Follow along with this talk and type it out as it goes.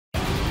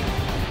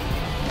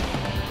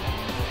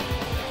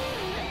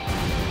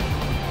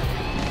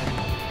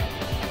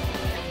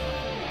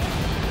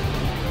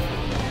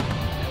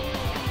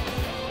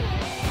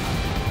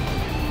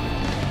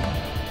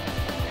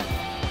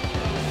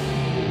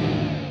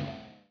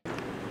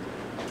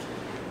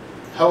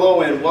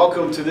Hello and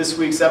welcome to this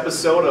week's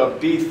episode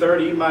of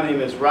B30. My name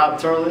is Rob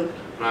Turlin.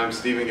 And I'm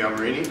Steven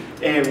Galmarini.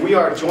 And we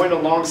are joined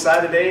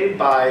alongside today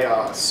by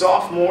a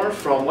sophomore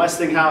from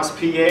Westinghouse,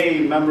 PA,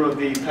 member of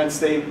the Penn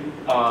State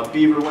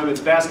Beaver women's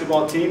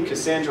basketball team,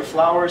 Cassandra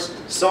Flowers.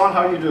 Son,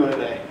 how are you doing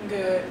today?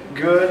 Good.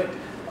 Good.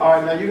 All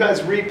right, now you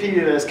guys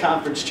repeated as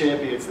conference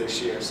champions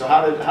this year. So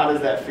how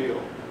does that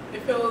feel?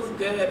 It feels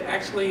good.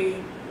 Actually,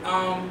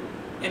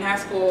 in high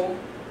school,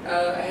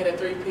 I had a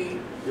three-peat.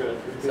 Good.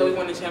 So we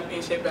won the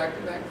championship back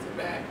to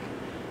back.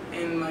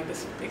 And like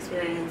this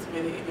experience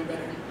made it even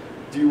better.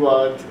 Do you,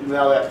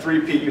 now that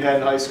three-peat you had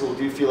in high school,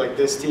 do you feel like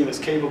this team is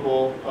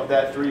capable of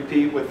that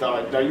three-peat? With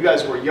now you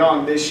guys were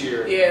young this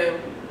year. Yeah.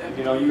 Definitely.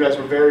 You know, you guys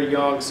were very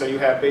young, so you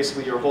have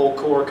basically your whole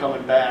core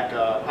coming back.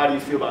 How do you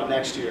feel about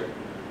next year?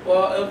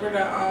 Well, over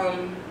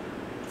the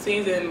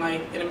season,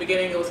 like in the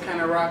beginning, it was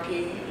kind of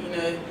rocky. You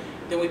know,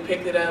 then we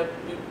picked it up.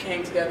 We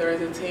came together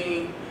as a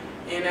team,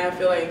 and I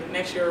feel like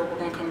next year we're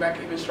going to come back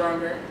even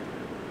stronger,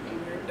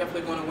 and we're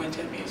definitely going to win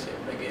championship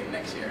again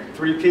next year.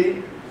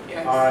 Three-peat?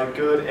 Yes. All right,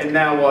 good. And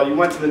now you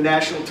went to the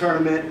national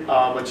tournament,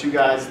 but you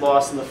guys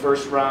lost in the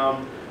first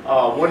round.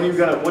 What are you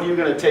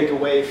gonna take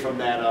away from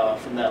that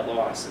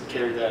loss and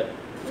carry that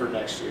for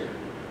next year?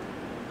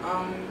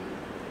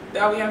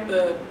 That we have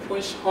to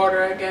push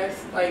harder, I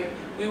guess. Like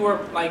we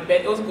were like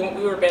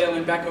we were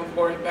battling back and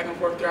forth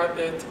throughout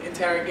the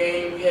entire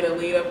game. We had a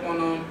lead up on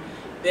them.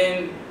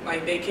 Then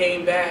like they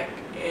came back,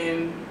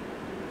 and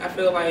I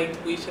feel like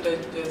we should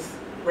have just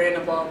ran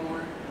the ball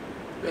more,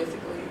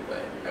 basically.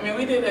 But I mean,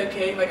 we did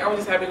okay. Like I was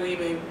just happy we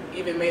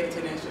even made it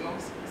to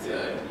nationals. So.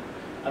 Yeah.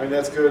 I mean,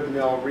 that's good. You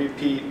know,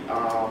 repeat.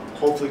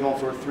 Hopefully, going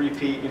for a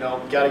three-peat. You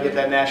know, got to get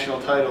that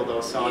national title though.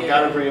 So I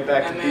got to bring it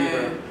back to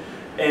Beaver.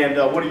 And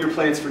what are your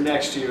plans for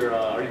next year?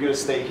 Are you going to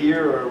stay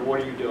here, or what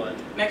are you doing?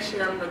 Next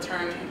year, I'm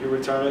returning. You're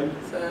returning?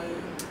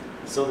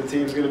 So the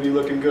team's going to be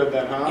looking good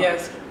then, huh?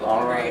 Yes,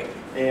 looking great.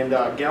 And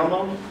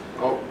Gelmo?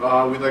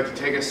 We'd like to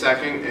take a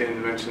second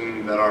and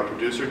mention that our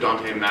producer,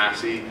 Dante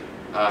Massey,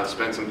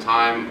 spent some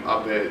time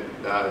up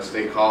at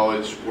State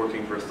College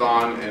working for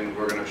Thon, and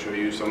we're going to show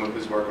you some of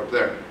his work up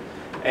there.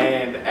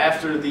 And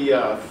after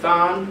the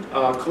Thon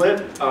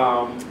clip,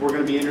 we're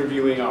going to be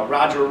interviewing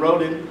Roger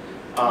Roden,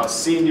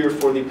 senior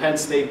for the Penn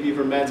State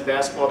Beaver men's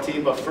basketball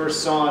team. But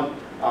first, Son,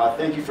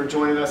 thank you for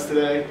joining us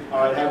today.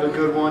 All right, have a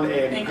good one,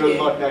 and good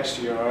luck next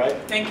year, all right?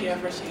 Thank you, I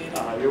appreciate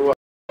it. You're welcome.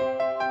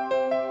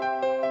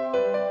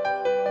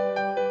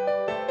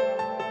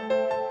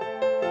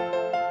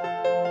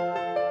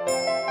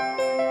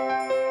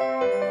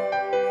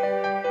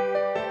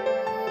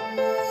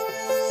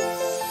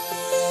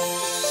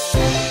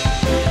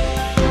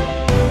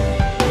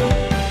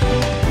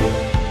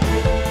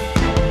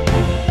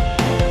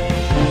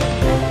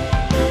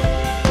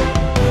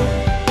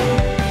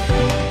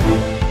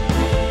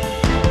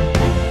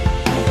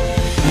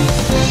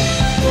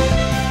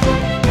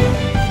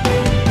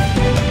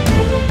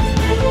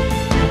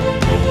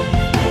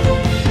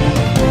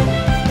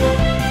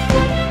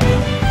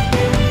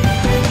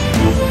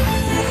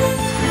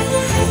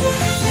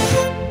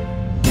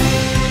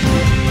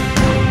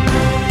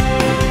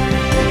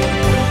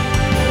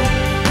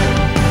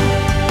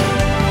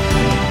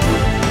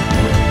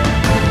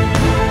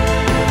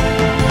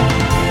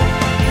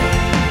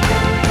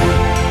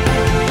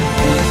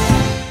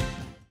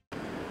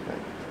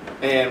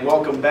 And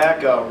welcome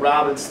back,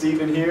 Rob and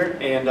Steven here,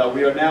 and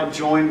we are now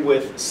joined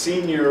with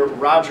senior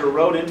Roger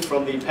Roden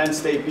from the Penn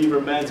State Beaver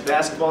men's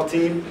basketball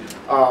team.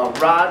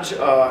 Raj,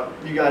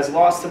 you guys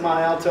lost to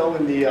Mont Alto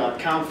in the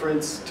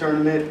conference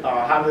tournament.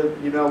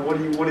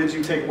 What did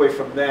you take away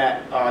from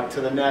that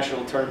to the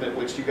national tournament,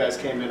 which you guys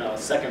came in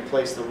second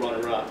place, the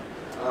runner-up?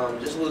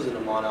 Just losing to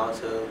Mont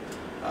Alto,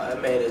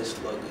 it made us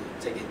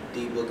take a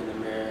deep look in the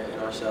mirror in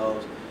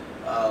ourselves.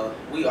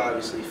 We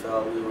obviously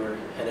felt we were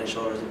head and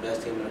shoulders the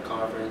best team in the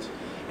conference,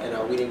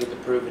 and we didn't get to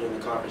prove it in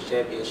the conference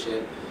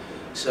championship.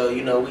 So,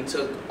 we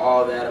took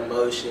all that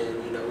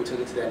emotion, we took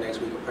it to that next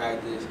week of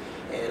practice,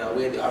 and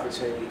we had the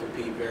opportunity to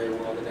compete very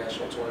well in the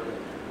national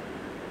tournament.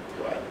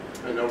 Right.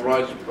 I know,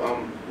 Raj,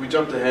 we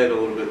jumped ahead a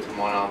little bit to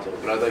Mont Alto,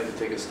 but I'd like to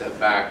take a step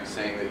back,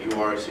 saying that you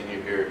are a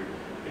senior here.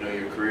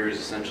 Your career is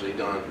essentially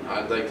done.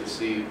 I'd like to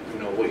see,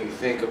 what you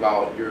think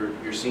about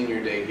your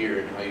senior day here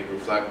and how you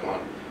reflect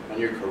on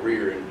your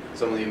career and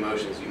some of the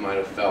emotions you might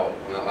have felt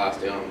on that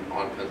last day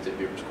on Penn State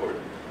Beavers court.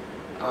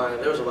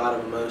 There was a lot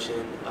of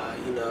emotion.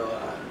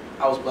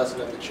 I was blessed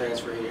enough to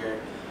transfer here,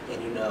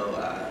 and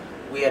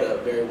we had a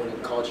very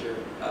winning culture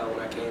when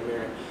I came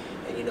here,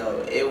 and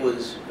it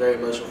was very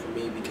emotional for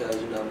me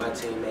because my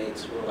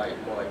teammates were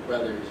more like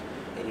brothers,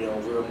 and we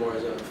were more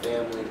as a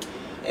family,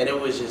 and it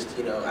was just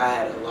I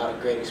had a lot of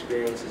great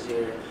experiences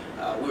here.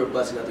 We were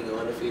blessed enough to go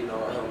undefeated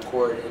on our home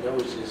court, and it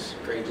was just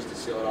great just to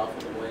seal it off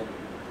with a win.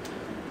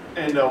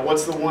 And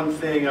what's the one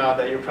thing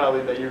that you're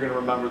going to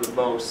remember the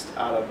most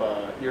out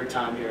of your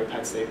time here at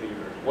Penn State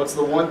Beaver? What's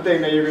the one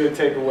thing that you're going to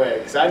take away?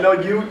 Because I know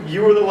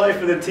you were the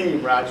life of the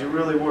team, Raj. You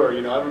really were.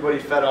 You know, everybody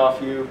fed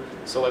off you.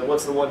 So like,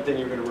 what's the one thing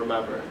you're going to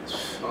remember?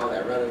 All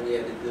that running we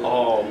had to do.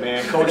 Oh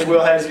man, Coach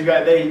Will has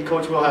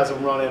Coach Will has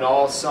them running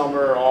all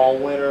summer, all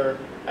winter,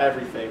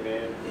 everything,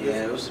 man.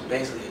 Yeah, it was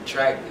basically a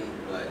track meet,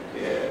 but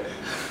yeah.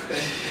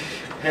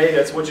 Hey,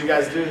 that's what you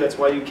guys do. That's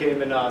why you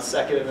came in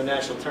second in the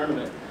national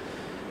tournament.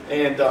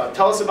 And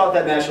tell us about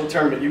that national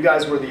tournament. You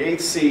guys were the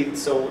 8th seed,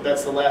 so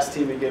that's the last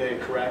team to get in,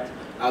 correct?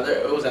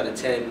 It was out of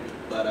 10,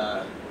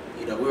 but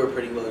you know, we were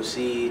pretty low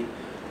seed.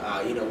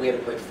 You know, we had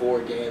to play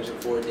 4 games in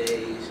 4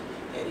 days,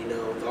 and you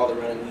know, with all the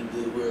running we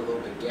do, we were a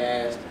little bit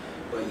gassed.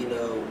 But you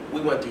know,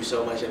 we went through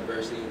so much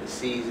adversity in the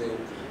season.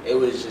 It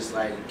was just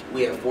like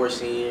we had 4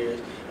 seniors,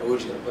 and we were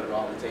just gonna put it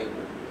all on the table.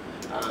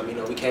 You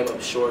know, we came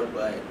up short,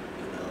 but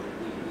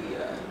you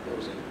know, it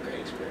was a great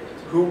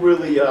experience. Who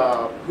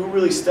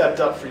really stepped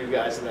up for you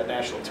guys in that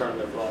national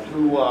tournament run?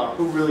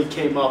 Who really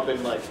came up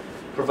and like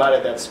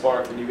provided that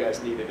spark when you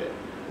guys needed it?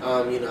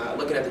 You know,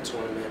 looking at the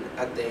tournament,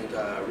 I think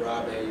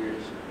Rob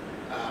Eggers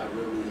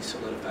really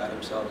solidified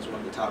himself as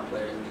one of the top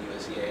players in the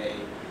USCAA.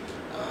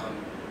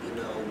 You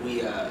know,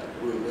 we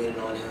were leaning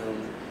on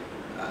him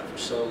for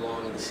so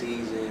long in the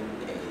season,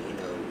 and you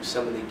know,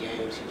 some of the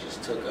games he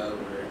just took over.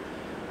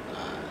 You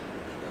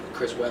know,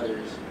 Chris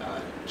Weathers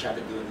tried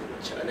to do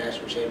a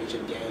national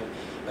championship game,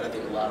 but I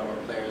think a lot of our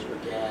players were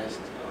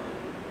gassed.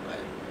 But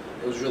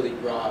it was really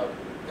Rob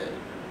that,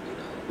 you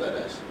know, led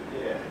us.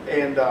 Yeah,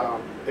 and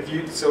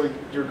so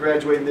you're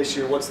graduating this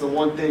year. What's the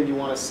one thing you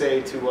want to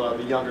say to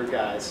the younger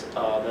guys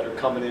that are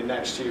coming in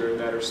next year and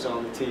that are still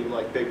on the team,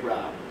 like Big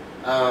Rob?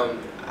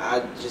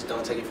 I just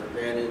don't take it for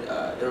granted.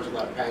 There was a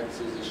lot of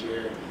practices this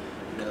year,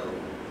 you know,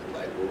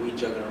 like where we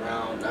juggling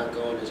around, not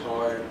going as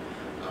hard.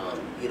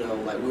 You know,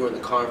 like we were in the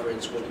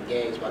conference winning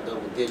games by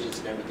double digits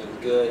and everything was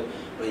good.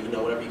 But you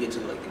know, whenever you get to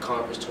like the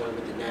conference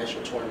tournament, the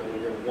national tournament,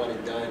 when you're one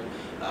and done,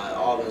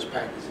 all those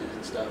practices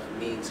and stuff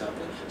mean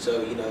something.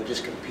 So you know,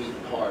 just compete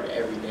hard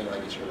every day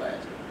like it's your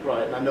last.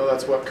 Right, and I know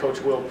that's what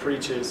Coach Will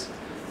preaches.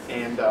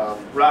 And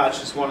Raj,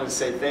 just wanted to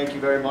say thank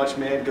you very much,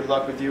 man. Good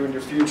luck with you in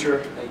your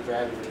future. Thank you for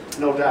having me.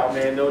 No doubt,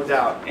 man, no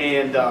doubt.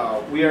 And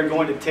we are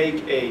going to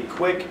take a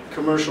quick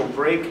commercial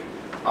break,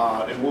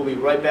 and we'll be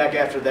right back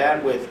after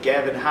that with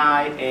Gavin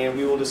High, and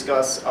we will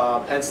discuss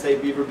Penn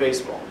State Beaver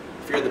baseball.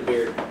 Fear the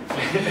beard.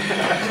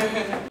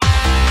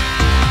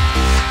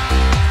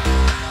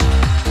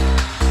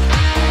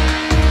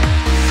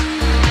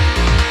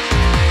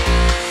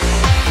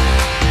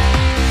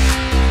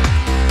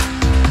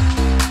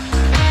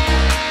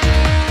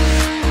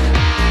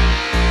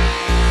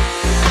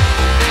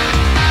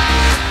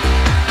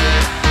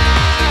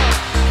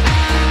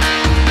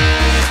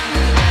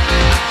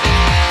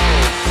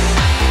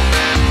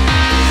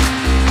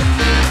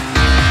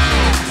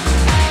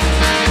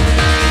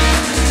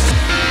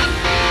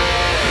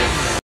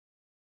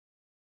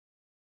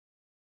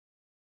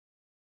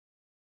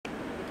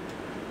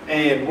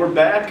 And we're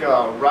back,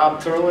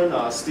 Rob Turlin,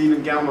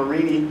 Stephen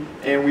Galmarini,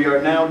 and we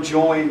are now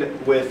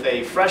joined with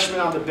a freshman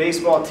on the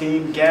baseball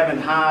team, Gavin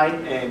High.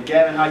 And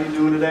Gavin, how you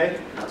doing today?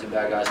 Not too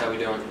bad, guys. How we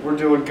doing? We're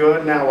doing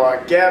good.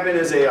 Now, Gavin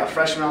is a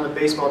freshman on the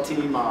baseball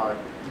team.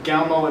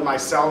 Galmo and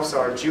myself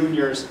are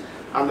juniors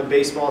on the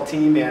baseball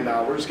team, and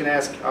we're just going to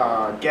ask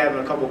Gavin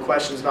a couple of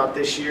questions about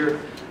this year.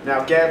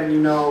 Now, Gavin, you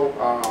know,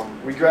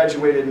 we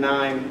graduated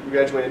nine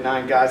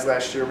guys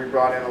last year. We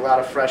brought in a lot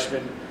of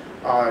freshmen.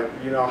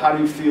 You know, how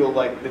do you feel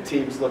like the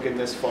team's looking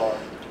this far?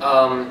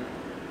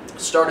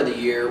 Start of the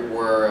year,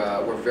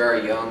 we're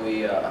very young.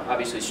 We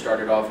obviously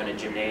started off in a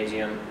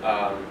gymnasium,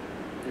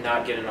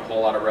 not getting a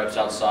whole lot of reps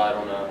outside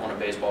on a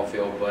baseball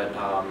field, but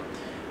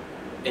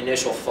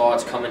initial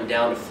thoughts coming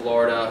down to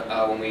Florida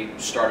when we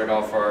started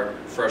off our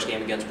first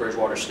game against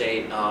Bridgewater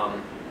State,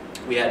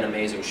 we had an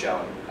amazing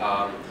showing.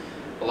 A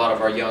lot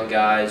of our young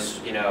guys,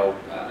 whoever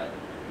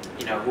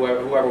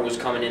was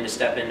coming in to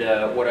step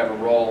into whatever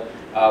role,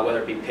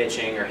 whether it be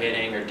pitching or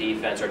hitting or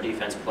defense, our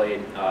defense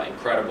played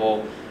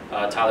incredible.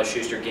 Tyler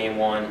Schuster, game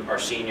 1, our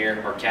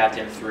senior, our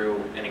captain, threw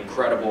an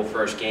incredible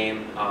first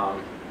game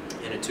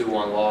in a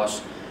 2-1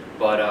 loss.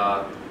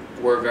 But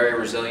we're a very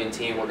resilient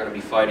team. We're going to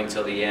be fighting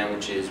till the end,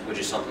 which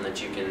is something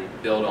that you can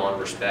build on,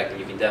 respect, and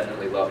you can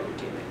definitely love in your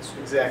teammates.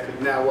 Exactly.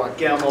 Now,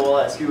 Galmo, I'll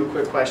ask you a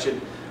quick question.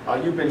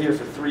 You've been here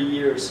for 3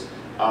 years.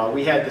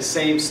 We had the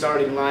same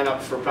starting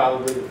lineup for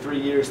probably the 3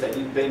 years that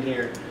you've been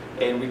here,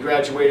 and we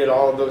graduated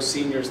all of those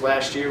seniors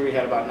last year. We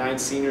had about 9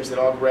 seniors that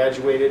all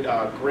graduated.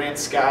 Grant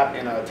Scott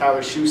and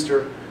Tyler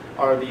Schuster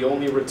are the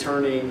only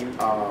returning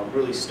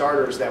really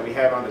starters that we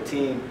have on the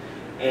team.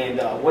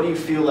 And what do you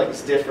feel like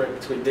is different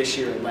between this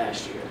year and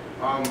last year?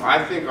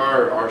 I think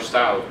our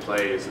style of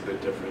play is a bit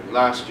different.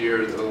 Last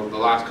year, the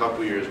last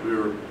couple of years, we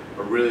were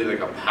really like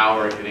a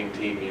power hitting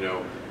team. You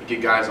know, you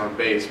get guys on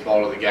base,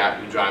 ball to the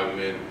gap, you drive them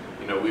in.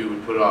 You know, we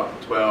would put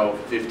up 12,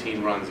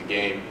 15 runs a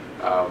game.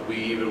 We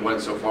even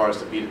went so far as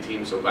to beat a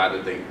team so bad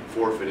that they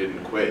forfeited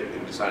and quit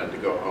and decided to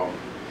go home.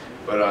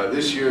 But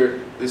this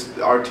year,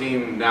 our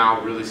team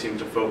now really seems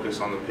to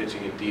focus on the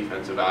pitching and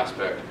defensive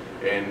aspect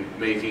and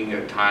making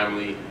a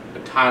timely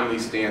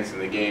stance in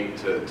the game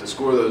to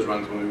score those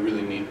runs when we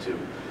really need to.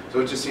 So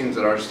it just seems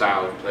that our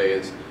style of play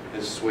has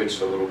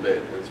switched a little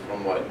bit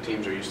from what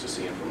teams are used to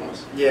seeing from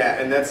us.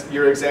 Yeah, and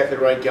you're exactly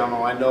right,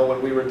 Gelmo. I know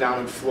when we were down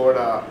in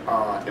Florida,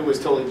 it was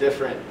totally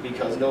different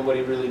because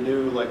nobody really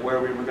knew like where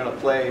we were going to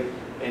play,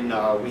 and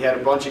we had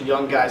a bunch of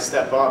young guys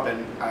step up,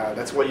 and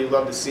that's what you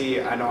love to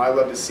see. I know I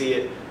love to see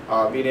it,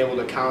 being able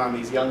to count on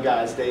these young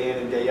guys day in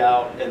and day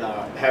out, and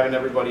having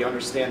everybody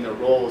understand their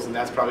roles, and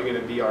that's probably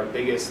going to be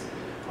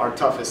our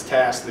toughest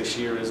task this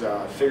year is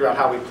figure out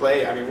how we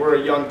play. I mean, we're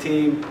a young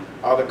team.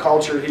 The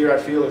culture here, I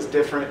feel, is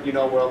different. You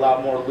know, we're a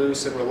lot more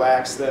loose and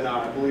relaxed than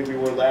I believe we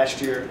were last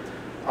year.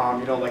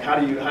 You know, like how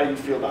do you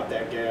feel about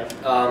that,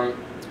 Gav?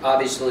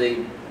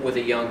 Obviously, with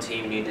a young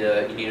team, you need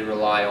to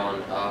rely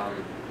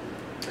on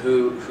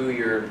who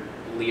your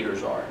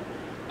leaders are,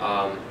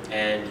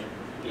 and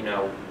you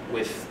know,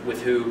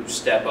 with who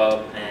step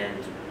up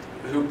and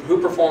who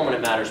perform when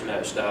it matters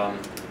most.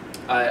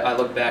 I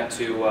look back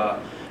to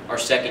our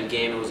second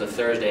game. It was a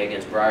Thursday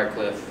against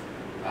Briarcliff,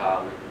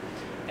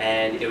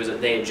 and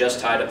they had just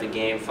tied up the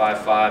game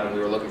 5-5, and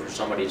we were looking for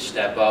somebody to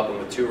step up. And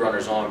with 2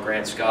 runners on,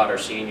 Grant Scott, our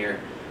senior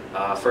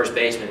first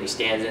baseman, he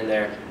stands in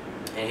there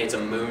and hits a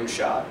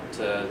moonshot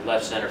to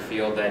left center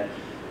field that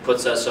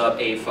puts us up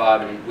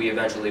 8-5, and we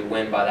eventually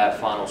win by that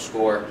final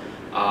score.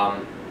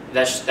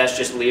 That's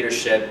just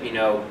leadership, you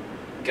know,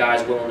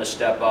 guys willing to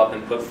step up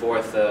and put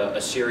forth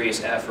a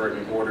serious effort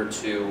in order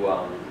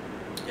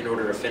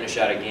to finish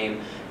out a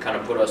game, kind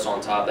of put us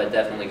on top. That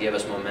definitely gave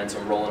us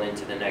momentum rolling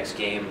into the next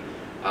game.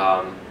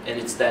 And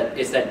it's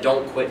that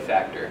don't quit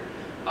factor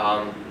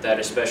that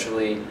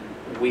especially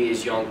we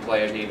as young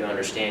players need to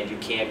understand. You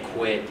can't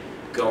quit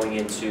going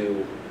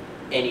into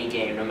any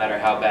game, no matter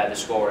how bad the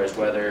score is,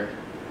 whether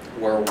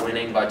we're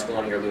winning by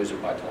 20 or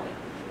losing by 20.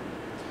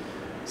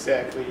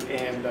 Exactly.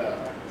 And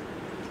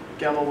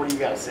Gelmo, what do you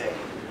got to say?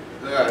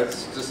 Yeah,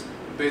 it's just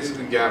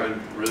basically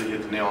Gavin really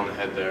hit the nail on the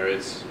head there.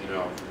 It's, you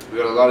know, we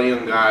got a lot of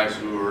young guys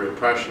who are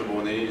impressionable,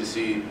 and they need to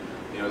see,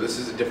 you know, this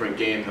is a different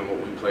game than what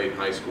we played in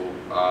high school.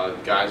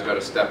 Guys got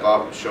to step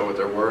up and show what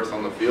they're worth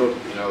on the field.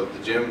 You know,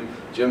 the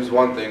gym's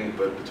one thing,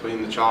 but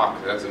between the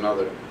chalk, that's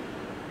another.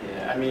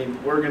 Yeah, I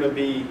mean,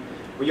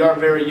 we are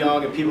very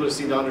young, and people just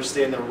need to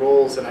understand their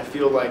roles, and I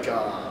feel like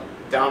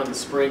down in the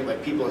spring,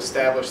 like people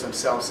establish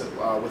themselves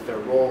with their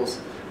roles.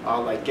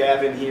 Like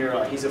Gavin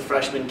here, he's a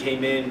freshman,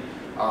 came in,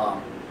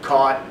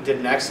 did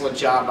an excellent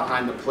job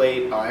behind the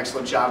plate,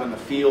 excellent job in the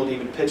field,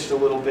 even pitched a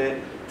little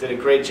bit, did a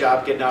great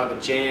job getting out of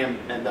a jam.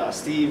 And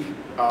Steve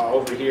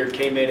over here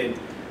came in and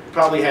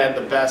probably had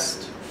the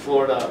best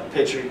Florida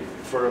pitcher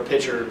for a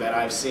pitcher that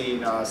I've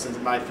seen since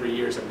my 3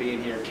 years of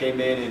being here. Came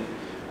in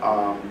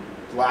and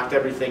locked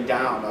everything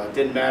down.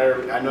 Didn't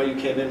matter. I know you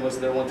came in, was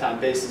there one time,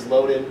 bases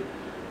loaded.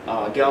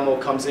 Gelmo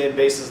comes in,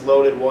 bases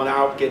loaded, 1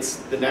 out, gets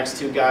the next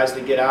 2 guys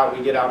to get out.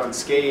 We get out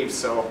unscathed.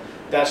 So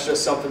that's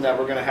just something that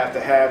we're going to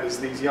have is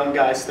these young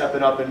guys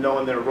stepping up and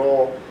knowing their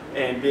role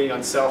and being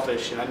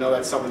unselfish. And I know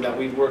that's something that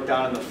we've worked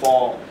on in the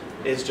fall,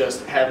 is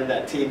just having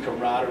that team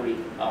camaraderie.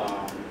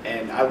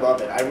 And I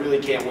love it. I really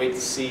can't wait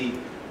to see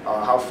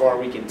how far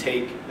we can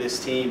take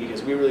this team,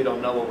 because we really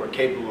don't know what we're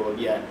capable of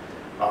yet.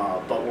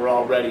 But we're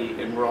all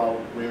ready and we're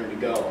all ready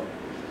to go.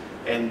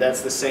 And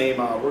that's the same,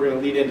 we're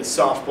going to lead into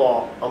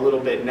softball a little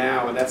bit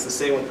now, and that's the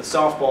same with the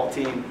softball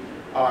team.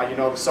 You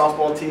know, the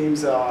softball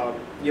team's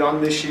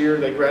young this year.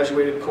 They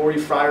graduated Corey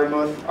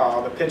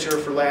Fryermuth, the pitcher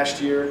for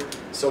last year,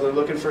 so they're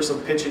looking for some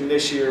pitching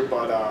this year,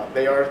 but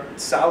they are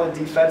solid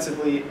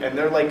defensively, and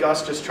they're like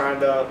us, just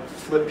trying to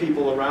flip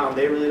people around.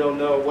 They really don't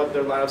know what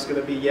their lineup's going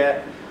to be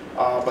yet,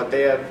 but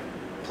they have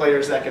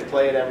players that can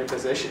play at every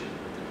position.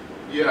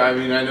 Yeah, I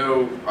mean, I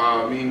know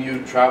me and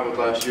you traveled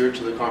last year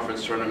to the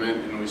conference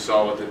tournament, and we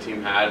saw what the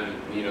team had,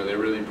 and, you know, they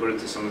really put it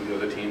to some of the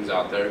other teams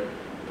out there.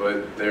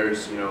 But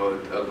there's, you know,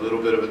 a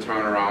little bit of a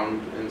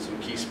turnaround in some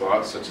key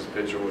spots, such as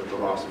pitcher with the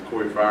loss of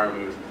Corey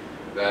Fryermuth,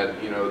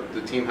 that, you know,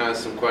 the team has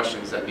some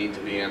questions that need to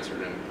be answered,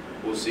 and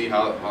we'll see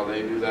how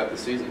they do that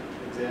this season.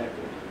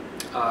 Exactly.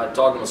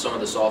 Talking with some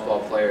of the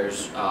softball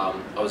players, I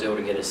was able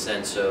to get a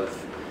sense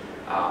of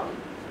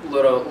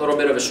little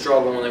bit of a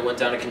struggle when they went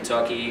down to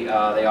Kentucky.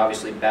 They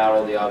obviously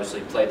battled. They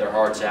obviously played their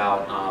hearts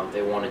out.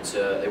 They wanted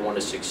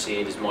to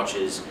succeed as much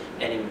as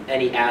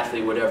any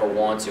athlete would ever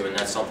want to, and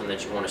that's something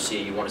that you want to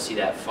see. You want to see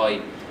that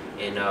fight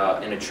in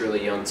a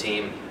truly young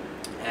team.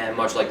 And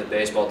much like the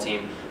baseball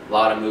team, a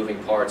lot of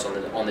moving parts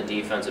on the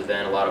defensive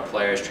end. A lot of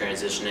players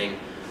transitioning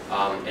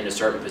into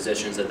certain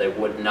positions that they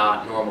would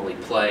not normally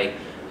play.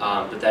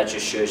 But that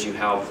just shows you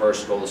how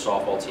versatile the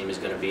softball team is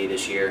going to be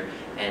this year,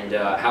 and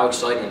how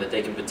exciting that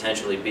they can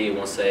potentially be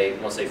once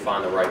they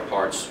find the right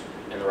parts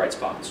in the right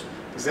spots.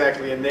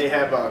 Exactly, and they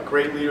have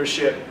great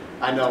leadership.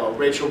 I know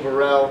Rachel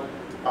Burrell,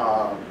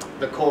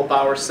 Nicole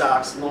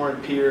Bowersox,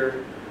 Lauren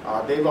Peer,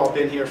 they've all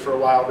been here for a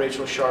while.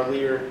 Rachel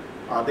Charlier,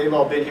 they've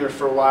all been here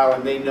for a while,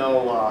 and they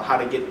know how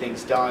to get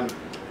things done.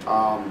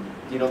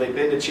 You know, they've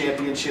been to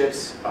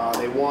championships.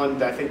 They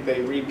won. I think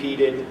they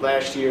repeated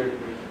last year.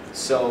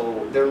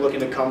 So they're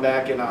looking to come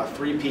back and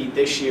three-peat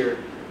this year.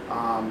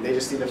 They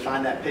just need to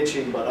find that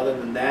pitching, but other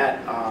than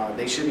that,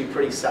 they should be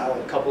pretty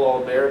solid. A couple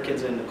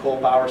All-Americans in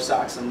Nicole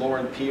Bowersox and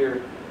Lauren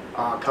Peer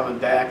coming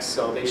back,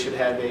 so they should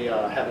have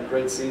a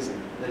great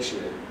season this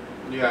year.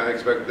 Yeah, I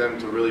expect them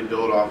to really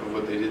build off of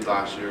what they did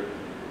last year.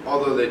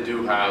 Although they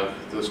do have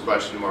those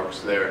question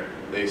marks there,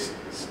 they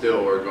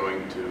still are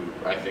going to,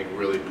 I think,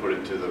 really put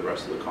it to the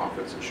rest of the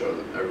conference and show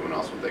that everyone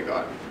else what they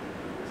got.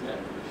 Yeah.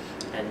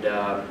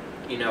 And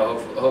you know,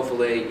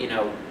 hopefully, you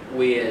know,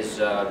 we as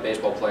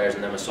baseball players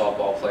and them as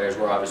softball players,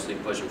 we're obviously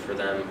pushing for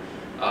them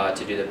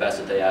to do the best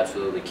that they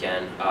absolutely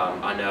can.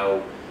 I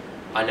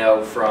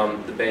know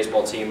from the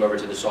baseball team over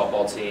to the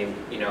softball team,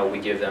 you know, we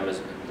give them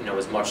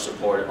as much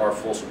support, our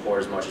full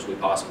support as much as we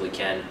possibly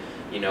can.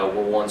 You know,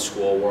 we're one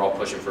school, we're all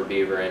pushing for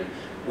Beaver, and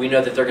we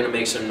know that they're going to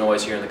make some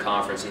noise here in the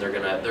conference, and they're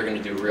going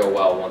to do real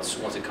well once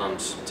it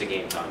comes to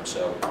game time.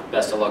 So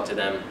best of luck to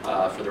them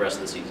for the rest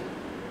of the season.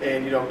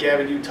 And, you know,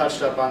 Gavin, you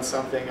touched up on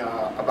something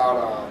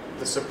about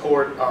the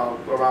support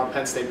around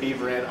Penn State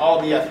Beaver, and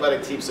all the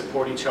athletic teams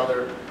support each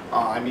other.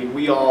 I mean,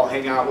 we all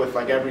hang out with,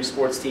 like, every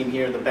sports team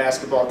here. The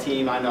basketball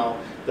team, I know.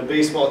 The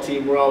baseball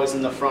team, we're always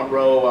in the front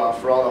row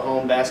for all the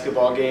home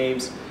basketball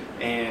games,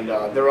 and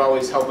they're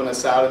always helping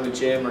us out in the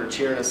gym or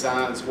cheering us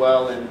on as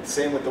well. And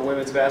same with the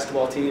women's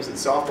basketball teams and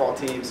softball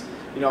teams.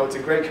 You know, it's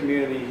a great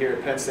community here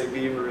at Penn State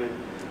Beaver, and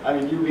I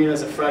mean, you being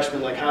as a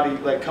freshman, like, how do you,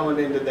 like,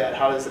 coming into that,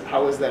 how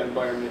is that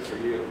environment for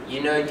you?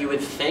 You know, you would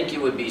think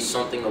it would be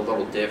something a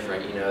little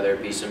different. You know,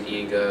 there'd be some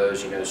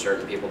egos. You know,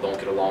 certain people don't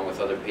get along with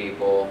other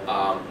people.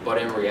 But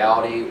in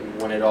reality,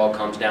 when it all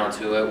comes down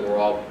to it,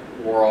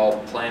 we're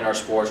all playing our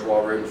sports. We're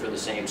all rooting for the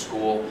same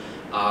school.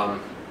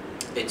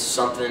 It's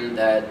something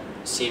that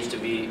seems to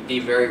be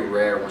very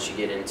rare once you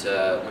get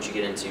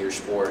into your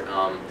sport.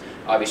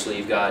 Obviously,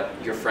 you've got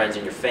your friends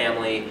and your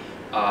family.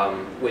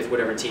 With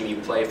whatever team you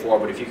play for,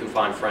 but if you can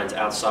find friends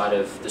outside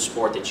of the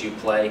sport that you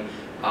play,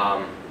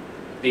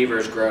 Beaver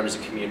has grown as a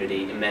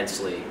community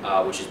immensely,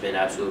 which has been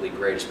absolutely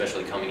great,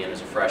 especially coming in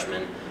as a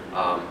freshman.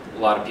 A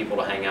lot of people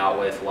to hang out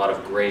with, a lot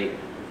of great,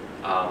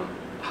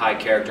 high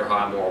character,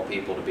 high moral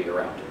people to be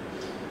around.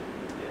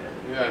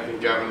 Yeah, I think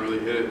Gavin really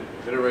hit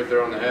it right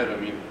there on the head. I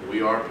mean,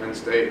 we are Penn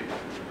State,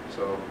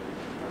 so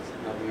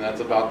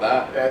that's about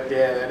that.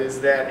 Yeah, that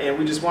is that. And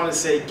we just want to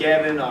say,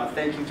 Gavin,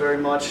 thank you very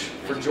much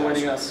for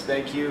joining us.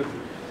 Thank you.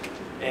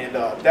 And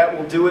that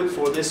will do it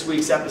for this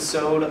week's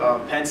episode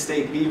of Penn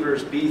State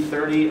Beavers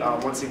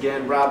B30. Once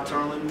again, Rob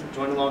Turlin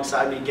joined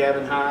alongside me,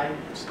 Gavin High.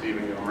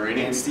 Stephen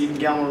Galmarini. And Stephen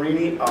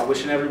Galmarini.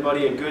 Wishing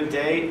everybody a good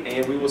day,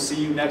 and we will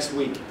see you next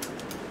week.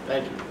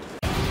 Thank you.